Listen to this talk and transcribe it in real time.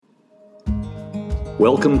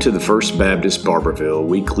Welcome to the First Baptist Barberville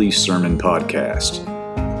weekly sermon podcast.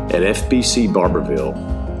 At FBC Barberville,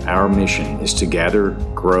 our mission is to gather,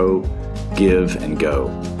 grow, give, and go.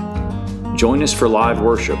 Join us for live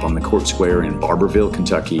worship on the Court Square in Barberville,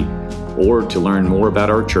 Kentucky, or to learn more about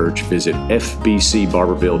our church, visit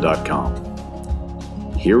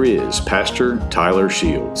fbcbarberville.com. Here is Pastor Tyler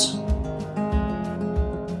Shields.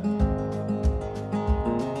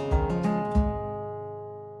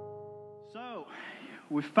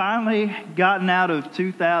 We've finally gotten out of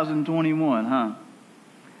 2021, huh?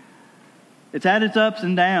 It's had its ups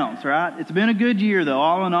and downs, right? It's been a good year, though.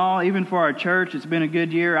 All in all, even for our church, it's been a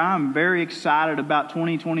good year. I'm very excited about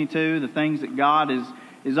 2022, the things that God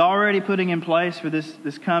is already putting in place for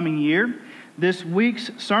this coming year. This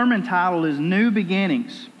week's sermon title is New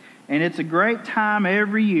Beginnings, and it's a great time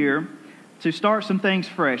every year to start some things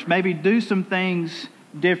fresh, maybe do some things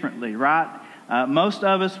differently, right? Most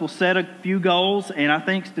of us will set a few goals, and I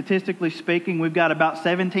think statistically speaking, we've got about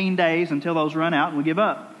 17 days until those run out and we give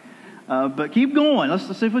up. But keep going.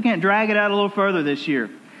 Let's see if we can't drag it out a little further this year.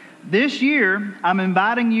 This year, I'm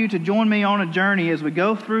inviting you to join me on a journey as we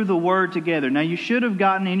go through the Word together. Now, you should have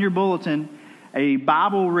gotten in your bulletin a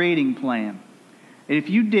Bible reading plan. And if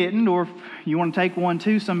you didn't, or if you want to take one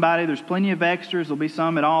to somebody, there's plenty of extras. There'll be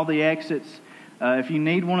some at all the exits if you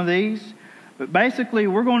need one of these. But basically,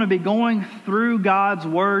 we're going to be going through God's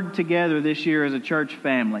Word together this year as a church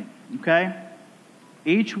family, okay?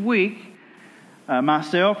 Each week,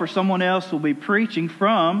 myself or someone else will be preaching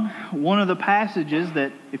from one of the passages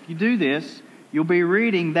that, if you do this, you'll be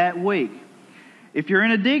reading that week. If you're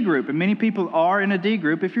in a D group, and many people are in a D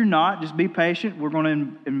group, if you're not, just be patient. We're going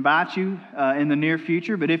to invite you in the near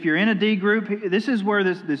future. But if you're in a D group, this is where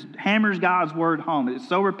this hammers God's Word home. It's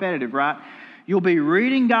so repetitive, right? You'll be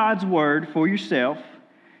reading God's Word for yourself.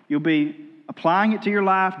 You'll be applying it to your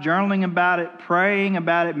life, journaling about it, praying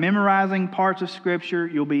about it, memorizing parts of Scripture.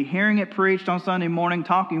 You'll be hearing it preached on Sunday morning,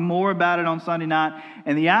 talking more about it on Sunday night.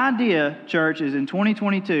 And the idea, church, is in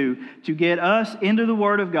 2022 to get us into the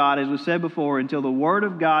Word of God, as we said before, until the Word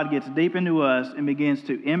of God gets deep into us and begins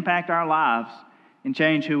to impact our lives and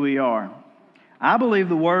change who we are. I believe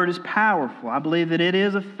the Word is powerful. I believe that it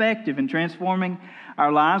is effective in transforming our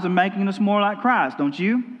lives and making us more like Christ, don't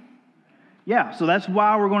you? Yeah, so that's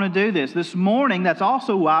why we're going to do this. This morning, that's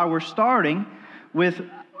also why we're starting with,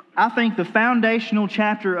 I think, the foundational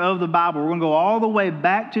chapter of the Bible. We're going to go all the way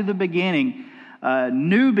back to the beginning,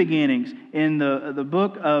 new beginnings in the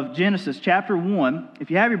book of Genesis, chapter 1. If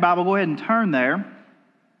you have your Bible, go ahead and turn there.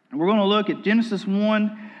 We're going to look at Genesis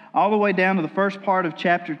 1 all the way down to the first part of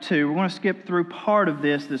chapter 2. We're going to skip through part of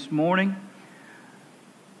this morning.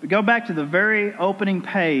 But go back to the very opening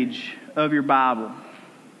page of your Bible.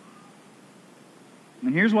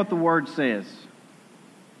 And here's what the Word says.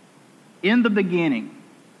 In the beginning,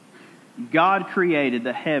 God created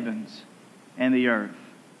the heavens and the earth.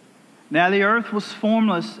 Now the earth was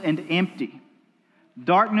formless and empty.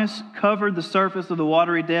 Darkness covered the surface of the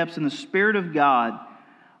watery depths, and the Spirit of God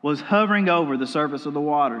was hovering over the surface of the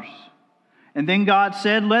waters. And then God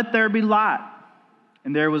said, "Let there be light."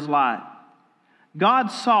 And there was light.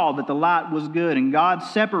 God saw that the light was good, and God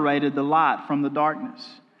separated the light from the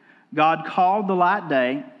darkness. God called the light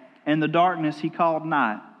day, and the darkness He called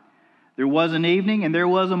night. There was an evening, and there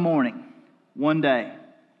was a morning, one day.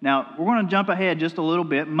 Now, we're going to jump ahead just a little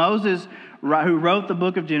bit. Moses, who wrote the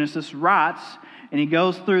book of Genesis, writes, and he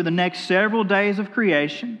goes through the next several days of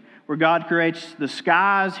creation, where God creates the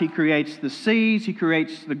skies, He creates the seas, He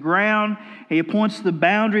creates the ground. He appoints the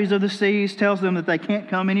boundaries of the seas, tells them that they can't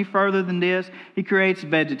come any further than this. He creates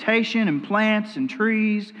vegetation and plants and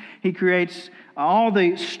trees. He creates all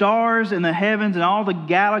the stars in the heavens and all the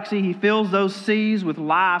galaxy. He fills those seas with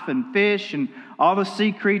life and fish and all the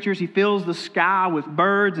sea creatures. He fills the sky with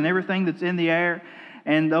birds and everything that's in the air.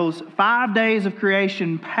 And those 5 days of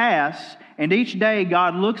creation pass, and each day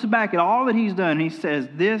God looks back at all that He's done and He says,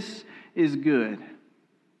 "This is good."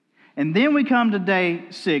 And then we come to day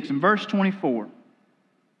 6 in verse 24.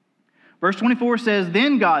 Verse 24 says,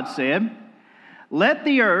 "Then God said, 'Let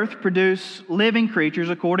the earth produce living creatures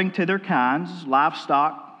according to their kinds,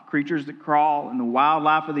 livestock, creatures that crawl, and the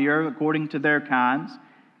wildlife of the earth according to their kinds.'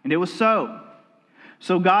 And it was so.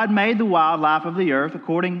 So God made the wildlife of the earth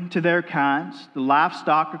according to their kinds, the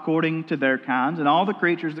livestock according to their kinds, and all the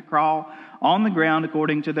creatures that crawl on the ground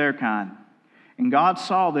according to their kind. And God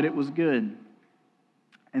saw that it was good.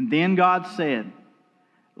 And then God said,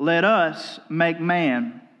 'Let us make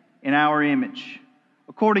man in our image,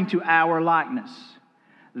 according to our likeness.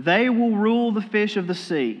 They will rule the fish of the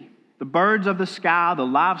sea, the birds of the sky, the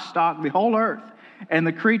livestock, the whole earth, and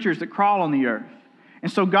the creatures that crawl on the earth,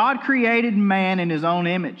 And so God created man in his own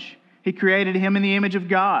image. He created him in the image of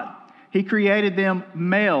God. He created them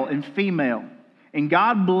male and female. And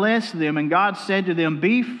God blessed them, and God said to them,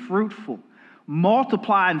 "Be fruitful,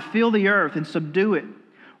 multiply and fill the earth and subdue it.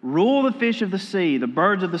 Rule the fish of the sea, the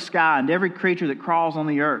birds of the sky, and every creature that crawls on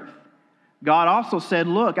the earth." God also said,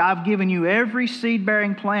 "Look, I've given you every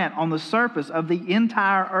seed-bearing plant on the surface of the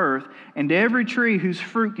entire earth, and every tree whose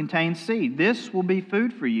fruit contains seed. This will be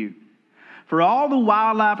food for you. For all the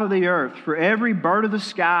wildlife of the earth, for every bird of the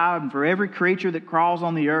sky, and for every creature that crawls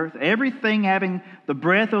on the earth, everything having the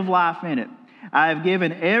breath of life in it, I have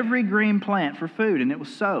given every green plant for food." And it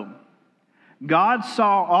was so. God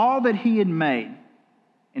saw all that He had made,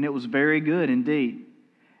 and it was very good indeed.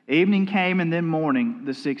 Evening came, and then morning,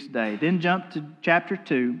 the sixth day. Then jump to chapter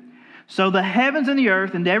 2. So the heavens and the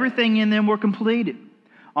earth and everything in them were completed.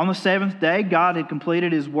 On the seventh day, God had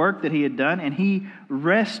completed His work that He had done, and He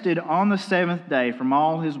rested on the seventh day from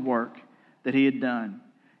all His work that He had done.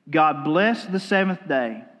 God blessed the seventh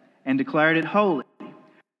day and declared it holy,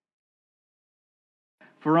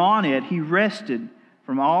 for on it He rested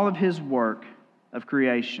from all of His work of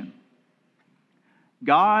creation.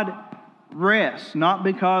 God rests, not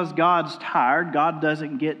because God's tired. God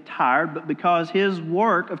doesn't get tired, but because His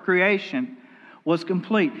work of creation was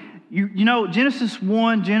complete. You know, Genesis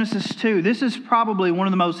 1, Genesis 2, this is probably one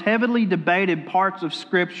of the most heavily debated parts of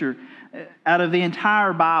Scripture out of the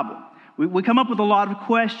entire Bible. We come up with a lot of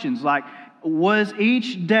questions like, was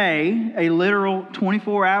each day a literal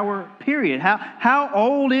 24-hour period? How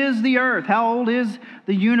old is the earth? How old is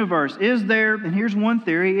the universe? Is there, and here's one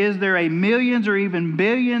theory, is there a millions or even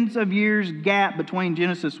billions of years gap between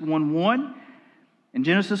Genesis 1:1 and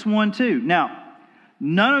Genesis 1:2? Now,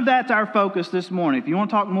 none of that's our focus this morning. If you want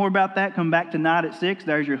to talk more about that, come back tonight at 6.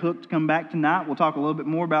 There's your hook to come back tonight. We'll talk a little bit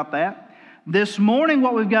more about that. This morning,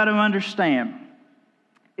 what we've got to understand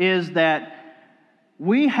is that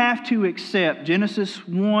we have to accept Genesis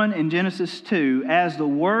 1 and Genesis 2 as the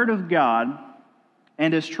Word of God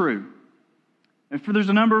and as true. And there's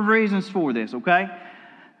a number of reasons for this, okay?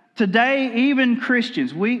 Today, even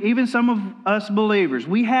Christians, even some of us believers,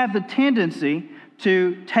 we have the tendency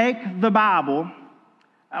to take the Bible,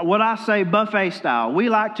 what I say, buffet style. We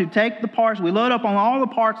like to take the parts, we load up on all the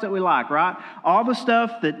parts that we like, right? All the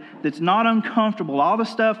stuff that's not uncomfortable, all the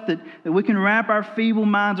stuff that we can wrap our feeble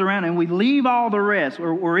minds around, and we leave all the rest,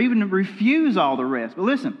 or even refuse all the rest. But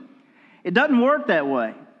listen, it doesn't work that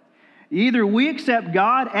way. Either we accept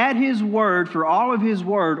God at His word for all of His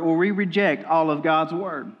word, or we reject all of God's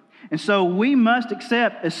word. And so we must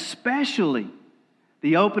accept especially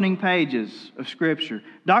the opening pages of Scripture.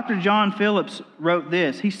 Dr. John Phillips wrote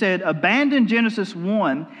this. He said, "Abandon Genesis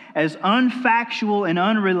 1 as unfactual and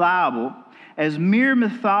unreliable, as mere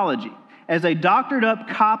mythology, as a doctored-up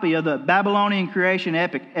copy of the Babylonian creation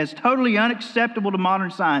epic, as totally unacceptable to modern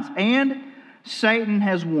science, and Satan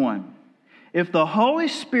has won. If the Holy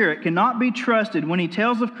Spirit cannot be trusted when He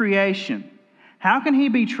tells of creation, how can He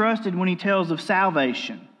be trusted when He tells of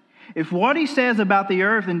salvation? If what He says about the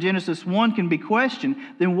earth in Genesis 1 can be questioned,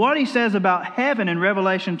 then what He says about heaven in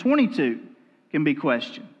Revelation 22 can be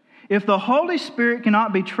questioned. If the Holy Spirit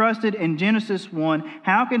cannot be trusted in Genesis 1,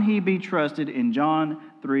 how can He be trusted in John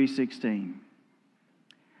 3:16?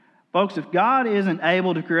 Folks, if God isn't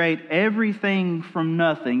able to create everything from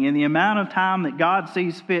nothing in the amount of time that God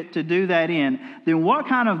sees fit to do that in, then what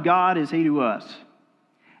kind of God is He to us?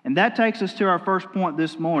 And that takes us to our first point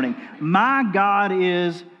this morning. My God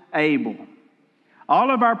is able. All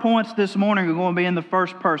of our points this morning are going to be in the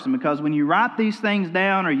first person, because when you write these things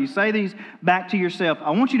down or you say these back to yourself,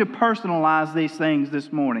 I want you to personalize these things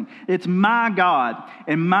this morning. It's my God,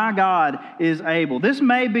 and my God is able. This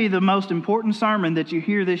may be the most important sermon that you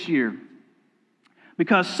hear this year,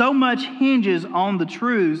 because so much hinges on the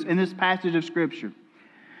truths in this passage of Scripture.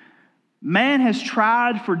 Man has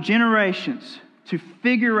tried for generations to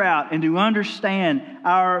figure out and to understand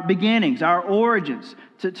our beginnings, our origins,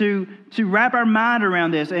 to wrap our mind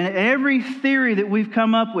around this. And every theory that we've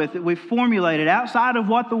come up with, that we've formulated outside of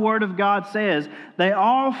what the Word of God says, they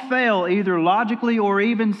all fail either logically or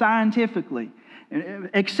even scientifically.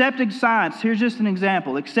 Accepted science, here's just an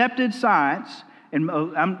example. Accepted science, and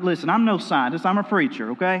listen, I'm no scientist, I'm a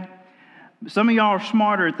preacher, okay? Some of y'all are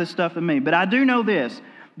smarter at this stuff than me, but I do know this.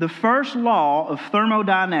 The first law of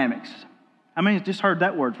thermodynamics, how many just heard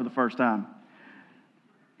that word for the first time?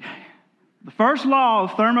 The first law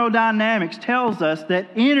of thermodynamics tells us that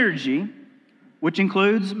energy, which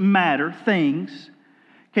includes matter, things,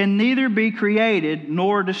 can neither be created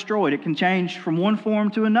nor destroyed. It can change from one form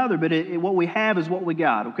to another, but what we have is what we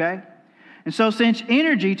got, okay? And so since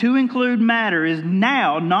energy, to include matter, is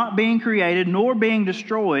now not being created nor being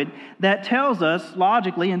destroyed, that tells us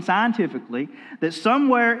logically and scientifically that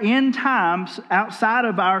somewhere in time, outside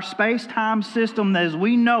of our space-time system as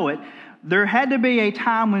we know it, there had to be a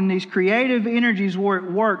time when these creative energies were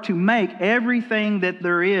at work to make everything that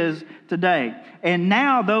there is today. And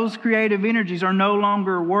now those creative energies are no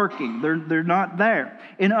longer working. They're not there.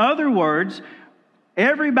 In other words,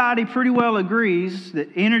 everybody pretty well agrees that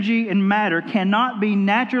energy and matter cannot be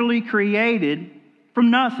naturally created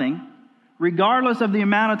from nothing, regardless of the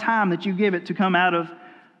amount of time that you give it to come out of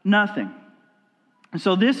nothing. And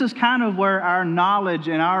so this is kind of where our knowledge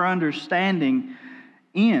and our understanding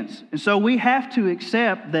ends. And so we have to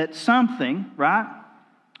accept that something, right?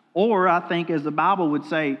 Or I think as the Bible would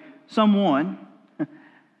say, someone,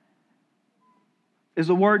 as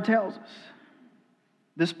the Word tells us,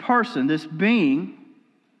 this person, this being,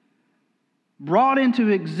 brought into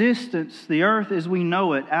existence the earth as we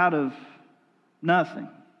know it out of nothing.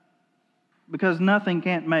 Because nothing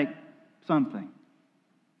can't make something.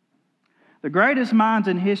 The greatest minds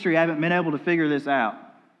in history haven't been able to figure this out.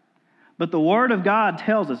 But the Word of God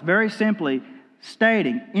tells us very simply,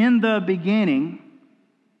 stating, in the beginning,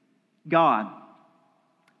 God.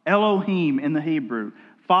 Elohim in the Hebrew.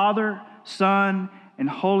 Father, Son, and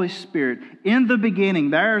Holy Spirit. In the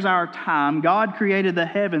beginning, there's our time. God created the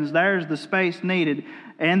heavens. There's the space needed.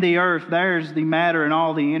 And the earth. There's the matter and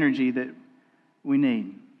all the energy that we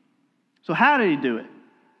need. So how did He do it?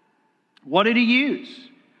 What did He use?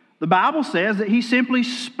 The Bible says that He simply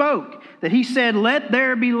spoke. That He said, let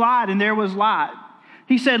there be light, and there was light.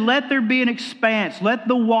 He said, let there be an expanse. Let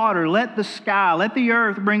the water, let the sky, let the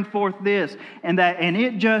earth bring forth this and that. And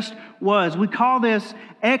it just was. We call this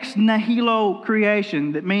ex nihilo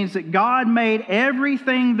creation. That means that God made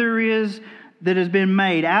everything there is that has been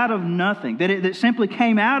made out of nothing. That simply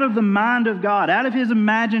came out of the mind of God, out of His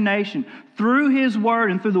imagination, through His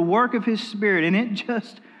Word and through the work of His Spirit. And it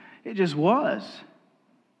just was.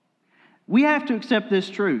 We have to accept this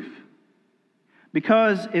truth.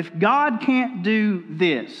 Because if God can't do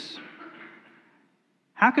this,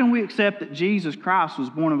 how can we accept that Jesus Christ was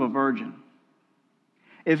born of a virgin?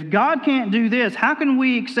 If God can't do this, how can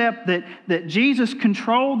we accept that Jesus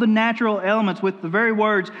controlled the natural elements with the very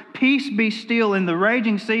words, peace be still, and the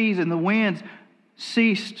raging seas and the winds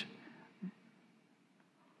ceased?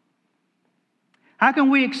 How can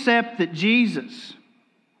we accept that Jesus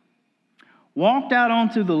walked out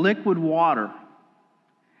onto the liquid water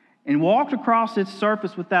and walked across its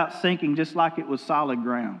surface without sinking, just like it was solid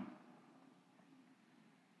ground?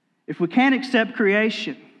 If we can't accept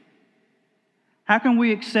creation, how can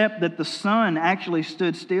we accept that the sun actually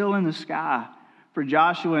stood still in the sky for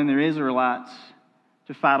Joshua and the Israelites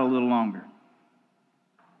to fight a little longer?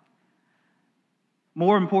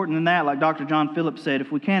 More important than that, like Dr. John Phillips said,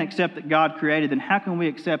 if we can't accept that God created, then how can we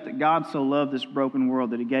accept that God so loved this broken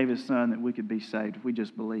world that He gave His Son that we could be saved if we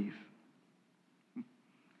just believe?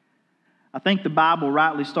 I think the Bible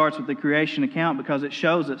rightly starts with the creation account because it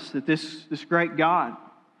shows us that this great God,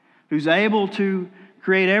 who's able to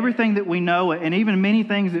create everything that we know and even many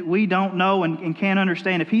things that we don't know and can't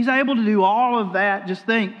understand, if He's able to do all of that, just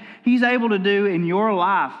think, He's able to do in your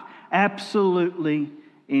life absolutely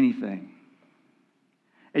anything.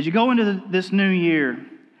 As you go into this new year,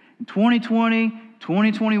 in 2020,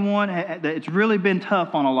 2021, it's really been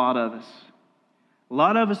tough on a lot of us. A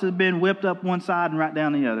lot of us have been whipped up one side and right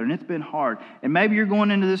down the other, and it's been hard. And maybe you're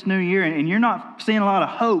going into this new year and you're not seeing a lot of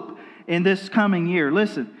hope in this coming year.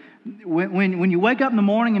 Listen, when you wake up in the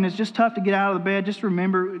morning and it's just tough to get out of the bed, just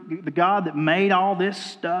remember the God that made all this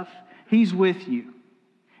stuff, He's with you.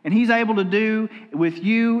 And He's able to do with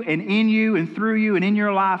you and in you and through you and in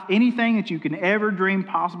your life anything that you can ever dream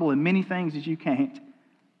possible and many things that you can't.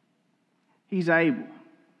 He's able.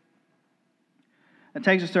 That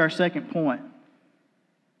takes us to our second point.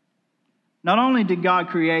 Not only did God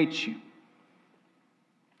create you,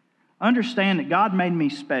 understand that God made me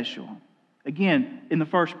special. Again, in the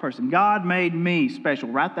first person, God made me special.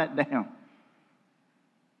 Write that down.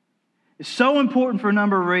 It's so important for a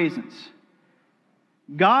number of reasons.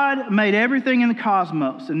 God made everything in the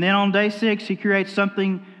cosmos, and then on day 6, He creates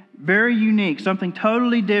something very unique, something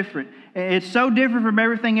totally different. It's so different from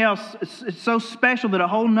everything else. It's so special that a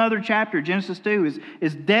whole nother chapter, Genesis 2,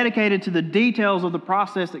 is dedicated to the details of the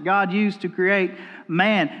process that God used to create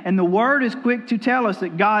man. And the Word is quick to tell us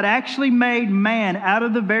that God actually made man out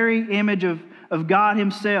of the very image of God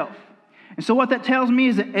Himself. And so what that tells me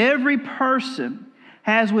is that every person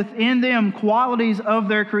has within them qualities of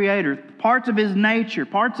their Creator, parts of His nature,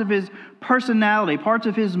 parts of His personality, parts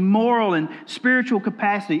of His moral and spiritual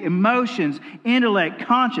capacity, emotions, intellect,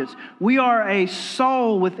 conscience. We are a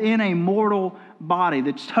soul within a mortal body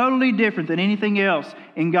that's totally different than anything else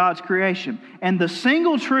in God's creation. And the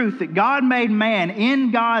single truth that God made man in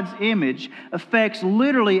God's image affects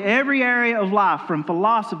literally every area of life, from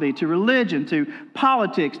philosophy to religion to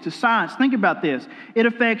politics to science. Think about this. It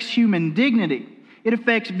affects human dignity. It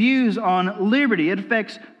affects views on liberty. It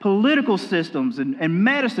affects political systems and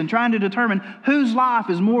medicine, trying to determine whose life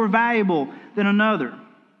is more valuable than another.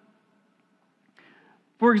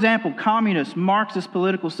 For example, communist, Marxist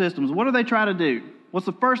political systems, what do they try to do? What's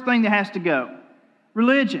the first thing that has to go?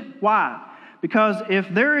 Religion. Why? Because if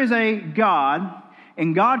there is a God,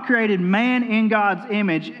 and God created man in God's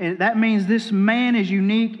image, that means this man is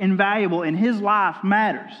unique and valuable, and his life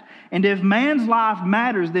matters. And if man's life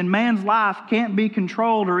matters, then man's life can't be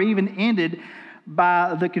controlled or even ended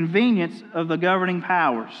by the convenience of the governing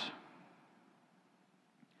powers.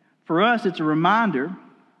 For us, it's a reminder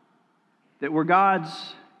that we're God's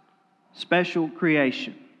special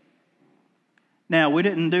creation. Now, we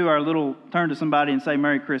didn't do our little turn to somebody and say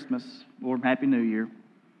Merry Christmas or Happy New Year.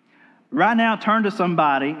 Right now, turn to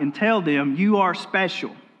somebody and tell them you are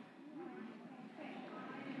special.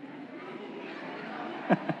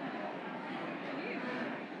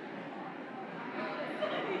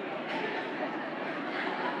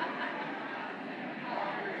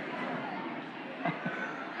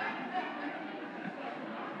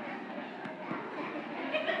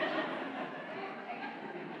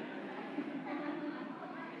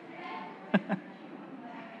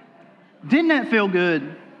 Didn't that feel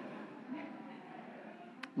good?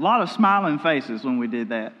 A lot of smiling faces when we did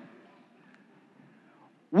that.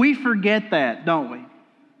 We forget that, don't we?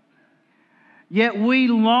 Yet we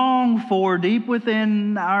long for, deep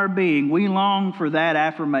within our being, we long for that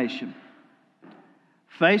affirmation.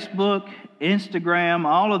 Facebook, Instagram,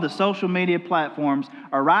 all of the social media platforms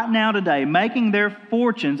are right now today making their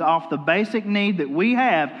fortunes off the basic need that we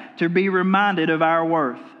have to be reminded of our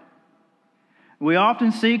worth. We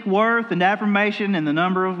often seek worth and affirmation in the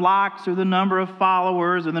number of likes or the number of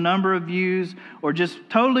followers or the number of views, or just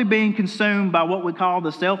totally being consumed by what we call the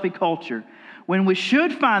selfie culture, when we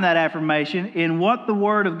should find that affirmation in what the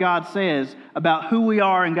Word of God says about who we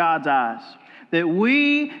are in God's eyes. That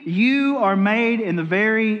you are made in the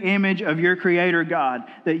very image of your Creator God.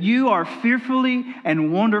 That you are fearfully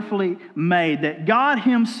and wonderfully made. That God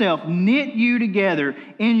Himself knit you together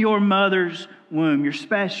in your mother's womb. You're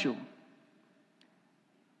special.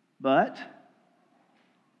 But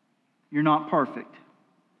you're not perfect.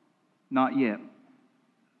 Not yet.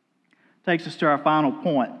 Takes us to our final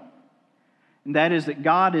point. And that is that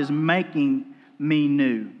God is making me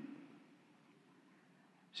new.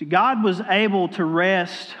 See, God was able to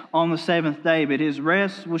rest on the seventh day, but His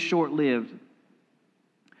rest was short-lived.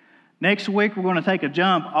 Next week, we're going to take a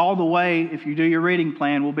jump all the way. If you do your reading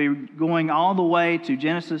plan, we'll be going all the way to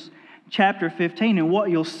Genesis chapter 15. And what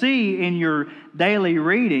you'll see in your daily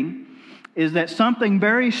reading is that something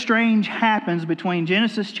very strange happens between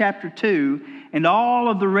Genesis chapter 2 and all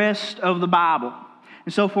of the rest of the Bible.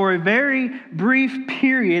 And so for a very brief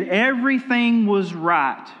period, everything was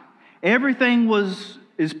right. Everything was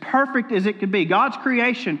as perfect as it could be. God's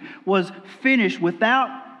creation was finished without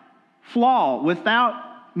flaw,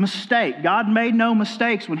 without mistake. God made no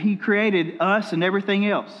mistakes when He created us and everything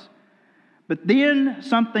else. But then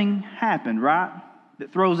something happened, right?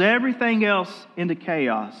 That throws everything else into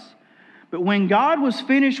chaos. But when God was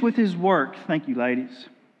finished with His work, thank you, ladies.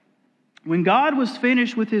 When God was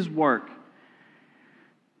finished with His work,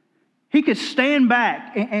 He could stand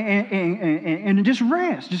back and just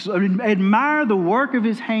rest, just admire the work of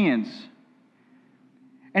His hands.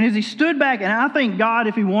 And as He stood back, and I think God,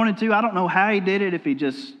 if He wanted to, I don't know how He did it, if He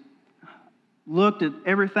just looked at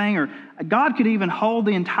everything, or God could even hold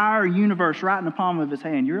the entire universe right in the palm of His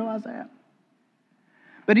hand. You realize that?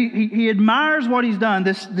 But he admires what He's done,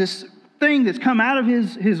 this thing that's come out of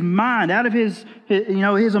his mind, out of his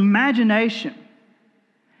imagination.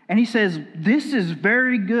 And He says, this is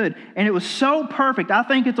very good. And it was so perfect. I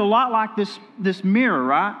think it's a lot like this mirror,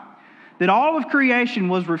 right? That all of creation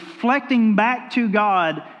was reflecting back to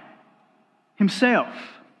God Himself.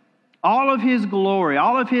 All of His glory,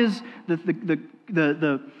 all of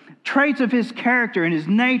the traits of His character and His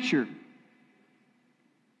nature.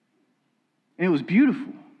 And it was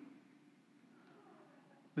beautiful.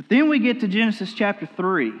 But then we get to Genesis chapter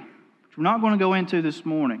 3, which we're not going to go into this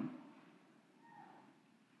morning.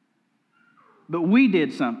 But we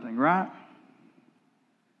did something, right?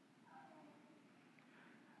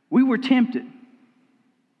 We were tempted.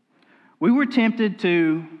 We were tempted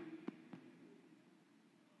to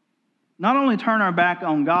not only turn our back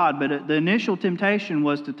on God, but the initial temptation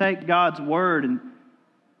was to take God's word and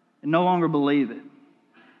no longer believe it.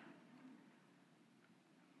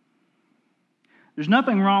 There's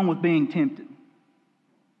nothing wrong with being tempted.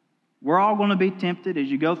 We're all going to be tempted. As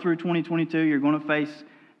you go through 2022, you're going to face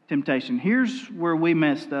temptation. Here's where we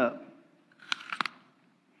messed up.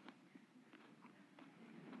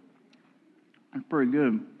 That's pretty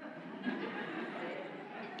good.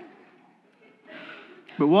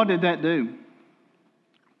 But what did that do?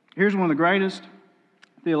 Here's one of the greatest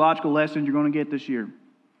theological lessons you're going to get this year.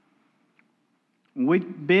 When we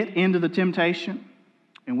bit into the temptation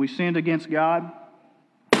and we sinned against God,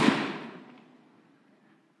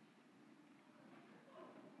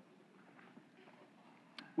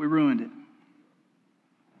 we ruined it.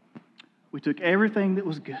 We took everything that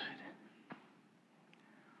was good.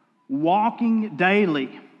 Walking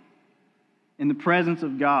daily in the presence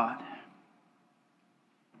of God.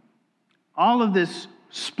 All of this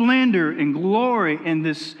splendor and glory and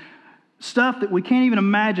this stuff that we can't even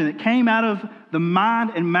imagine that came out of the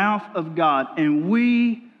mind and mouth of God, and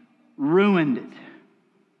we ruined it.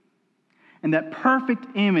 And that perfect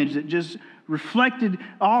image that just reflected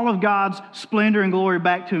all of God's splendor and glory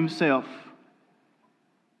back to Himself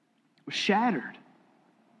was shattered.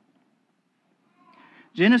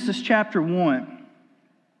 Genesis chapter 1,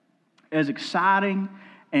 as exciting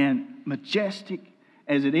and majestic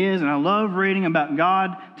as it is, and I love reading about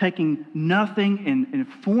God taking nothing and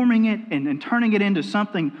forming it and turning it into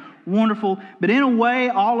something wonderful. But in a way,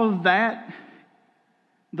 all of that,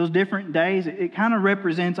 those different days, it kind of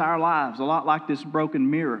represents our lives, a lot like this broken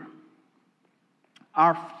mirror.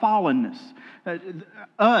 Our fallenness,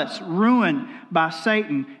 us ruined by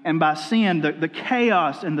Satan and by sin, the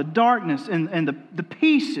chaos and the darkness and the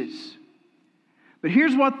pieces. But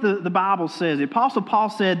here's what the Bible says. The Apostle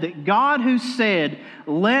Paul said that God, who said,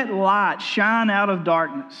 "Let light shine out of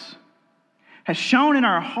darkness," has shone in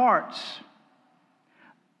our hearts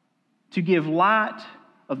to give light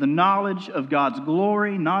of the knowledge of God's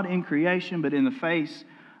glory, not in creation, but in the face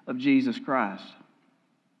of Jesus Christ.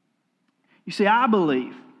 You see, I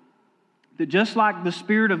believe that just like the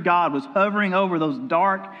Spirit of God was hovering over those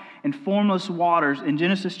dark and formless waters in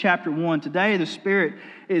Genesis chapter 1, today the Spirit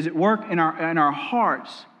is at work in our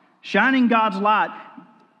hearts, shining God's light,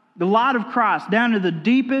 the light of Christ, down to the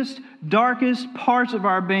deepest, darkest parts of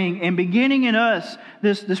our being, and beginning in us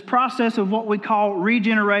this process of what we call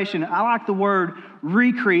regeneration. I like the word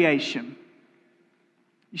recreation.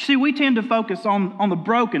 You see, we tend to focus on the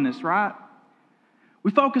brokenness, right? We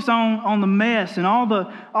focus on the mess and all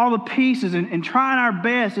the pieces and trying our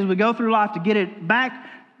best as we go through life to get it back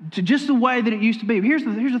to just the way that it used to be. But here's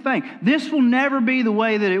the thing. This will never be the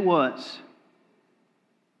way that it was.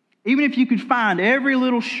 Even if you could find every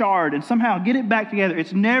little shard and somehow get it back together,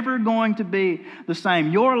 it's never going to be the same.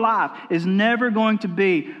 Your life is never going to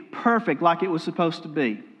be perfect like it was supposed to be.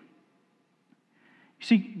 You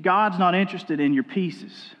see, God's not interested in your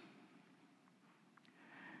pieces.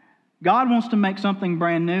 God wants to make something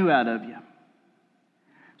brand new out of you.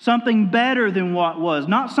 Something better than what was.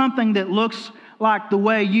 Not something that looks like the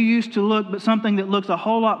way you used to look, but something that looks a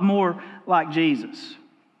whole lot more like Jesus.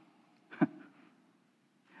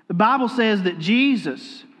 The Bible says that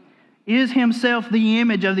Jesus is Himself the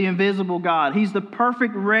image of the invisible God. He's the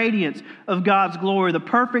perfect radiance of God's glory, the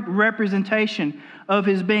perfect representation of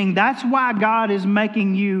His being. That's why God is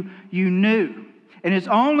making you new. And it's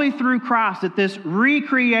only through Christ that this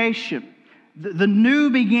recreation, the new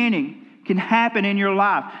beginning, can happen in your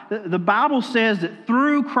life. The Bible says that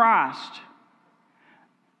through Christ,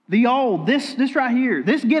 the old, this right here,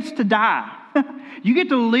 this gets to die. You get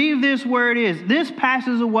to leave this where it is. This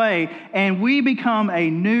passes away, and we become a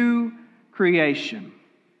new creation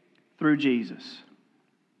through Jesus.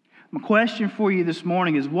 My question for you this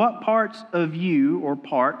morning is, what parts of you or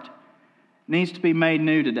part needs to be made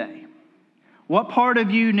new today? What part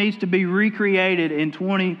of you needs to be recreated in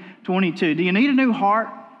 2022? Do you need a new heart?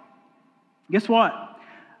 Guess what?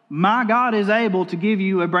 My God is able to give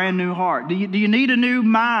you a brand new heart. Do you need a new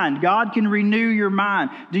mind? God can renew your mind.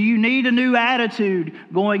 Do you need a new attitude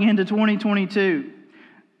going into 2022?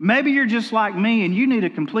 Maybe you're just like me and you need a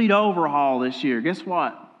complete overhaul this year. Guess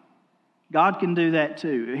what? God can do that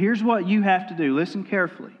too. Here's what you have to do. Listen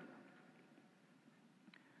carefully.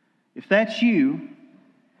 If that's you,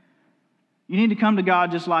 you need to come to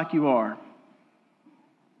God just like you are.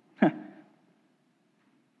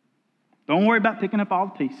 Don't worry about picking up all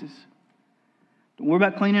the pieces. Don't worry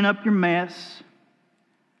about cleaning up your mess.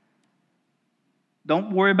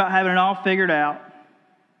 Don't worry about having it all figured out.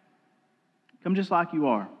 Come just like you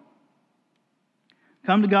are.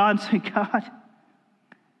 Come to God and say, God,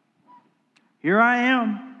 here I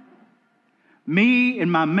am. Me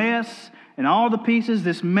and my mess and all the pieces,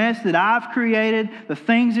 this mess that I've created, the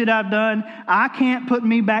things that I've done, I can't put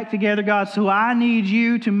me back together, God, so I need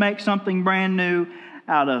you to make something brand new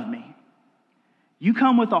out of me. You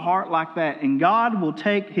come with a heart like that, and God will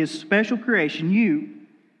take His special creation, you,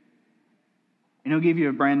 and He'll give you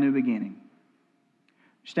a brand new beginning.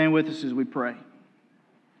 Stand with us as we pray.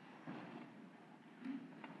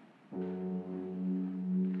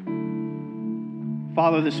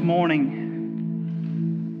 Father, this morning,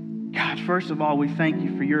 God, first of all, we thank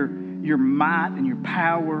you for your might and your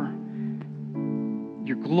power,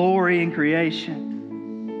 your glory in creation.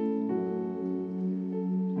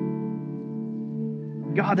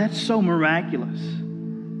 God, that's so miraculous.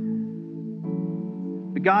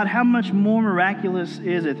 But God, how much more miraculous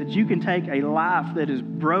is it that you can take a life that is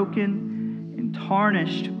broken and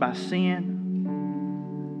tarnished by sin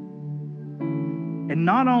and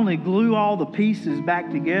not only glue all the pieces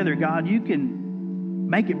back together, God, you can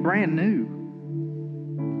make it brand new.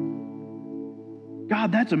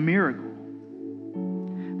 God, that's a miracle.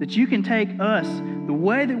 That you can take us, the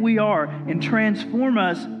way that we are, and transform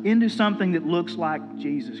us into something that looks like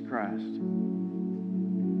Jesus Christ.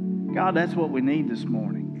 God, that's what we need this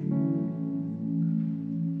morning.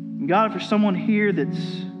 And God, for someone here they're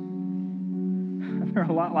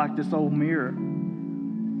a lot like this old mirror.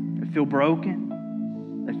 They feel broken.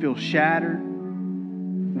 They feel shattered,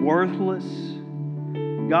 worthless.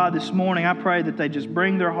 God, this morning I pray that they just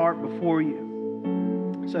bring their heart before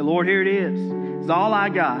you. Say, Lord, here it is. It's all I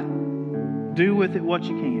got. Do with it what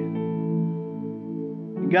you can.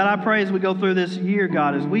 And God, I pray as we go through this year,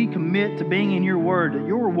 God, as we commit to being in your word, that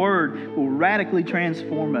your word will radically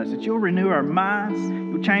transform us, that you'll renew our minds,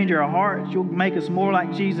 you'll change our hearts, you'll make us more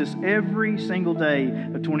like Jesus every single day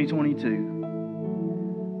of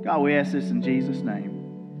 2022. God, we ask this in Jesus' name.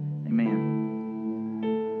 Amen.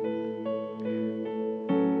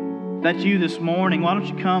 If that's you this morning, why don't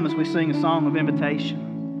you come as we sing a song of invitation?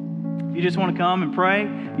 If you just want to come and pray,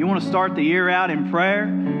 you want to start the year out in prayer,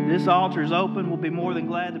 this altar is open. We'll be more than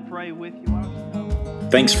glad to pray with you. Why don't you come?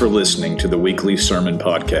 Thanks for listening to the Weekly Sermon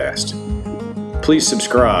Podcast. Please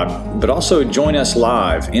subscribe, but also join us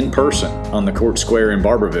live in person on the Court Square in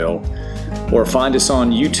Barbourville, or find us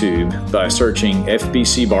on YouTube by searching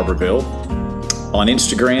FBC Barbourville, on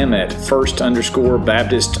Instagram at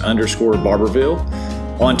first_Baptist_Barbourville,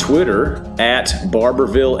 on Twitter at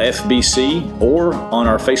BarbourvilleFBC, or on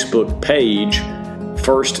our Facebook page,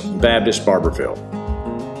 First Baptist Barbourville.